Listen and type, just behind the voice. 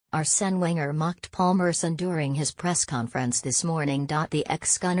Arsene Wenger mocked Paul Merson during his press conference this morning. The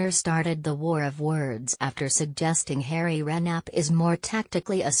ex-Gunner started the war of words after suggesting Harry Redknapp is more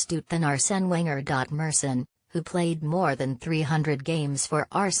tactically astute than Arsene Wenger. Merson, who played more than 300 games for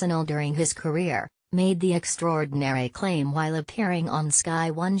Arsenal during his career, made the extraordinary claim while appearing on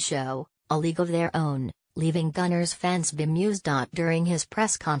Sky One show, A League of Their Own, leaving Gunners fans bemused. During his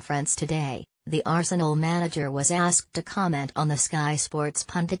press conference today, the Arsenal manager was asked to comment on the Sky Sports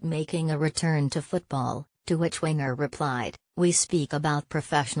pundit making a return to football, to which Wenger replied, "We speak about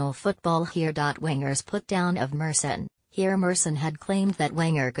professional football here." Wenger's put-down of Merson. Here Merson had claimed that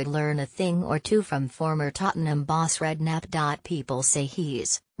Wenger could learn a thing or two from former Tottenham boss Redknapp. "People say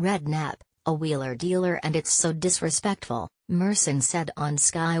he's, Redknapp, a wheeler dealer and it's so disrespectful," Merson said on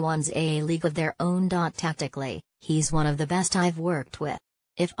Sky One's A League of Their Own. "Tactically, he's one of the best I've worked with.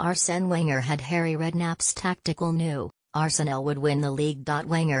 If Arsene Wenger had Harry Redknapp's tactical nous, Arsenal would win the league."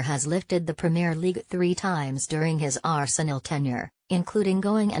 Wenger has lifted the Premier League 3 times during his Arsenal tenure, including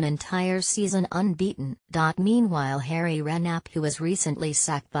going an entire season unbeaten. Meanwhile, Harry Redknapp, who was recently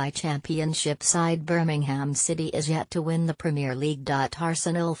sacked by Championship side Birmingham City, is yet to win the Premier League.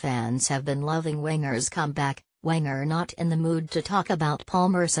 Arsenal fans have been loving Wenger's comeback. Wenger not in the mood to talk about Paul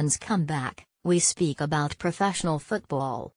Merson's comeback. "We speak about professional football.